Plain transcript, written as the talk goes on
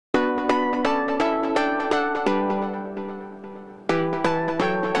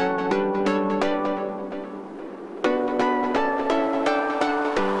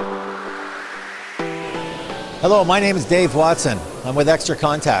Hello, my name is Dave Watson. I'm with Extra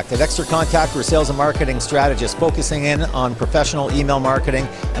Contact. At Extra Contact, we're sales and marketing strategists focusing in on professional email marketing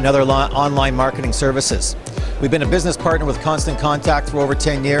and other online marketing services. We've been a business partner with Constant Contact for over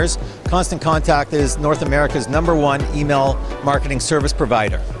 10 years. Constant Contact is North America's #1 email marketing service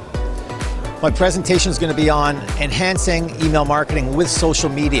provider. My presentation is going to be on enhancing email marketing with social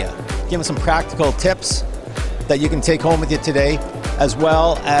media, giving some practical tips that you can take home with you today, as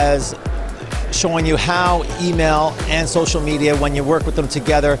well as showing you how email and social media, when you work with them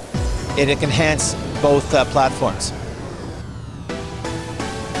together, it can enhance both platforms.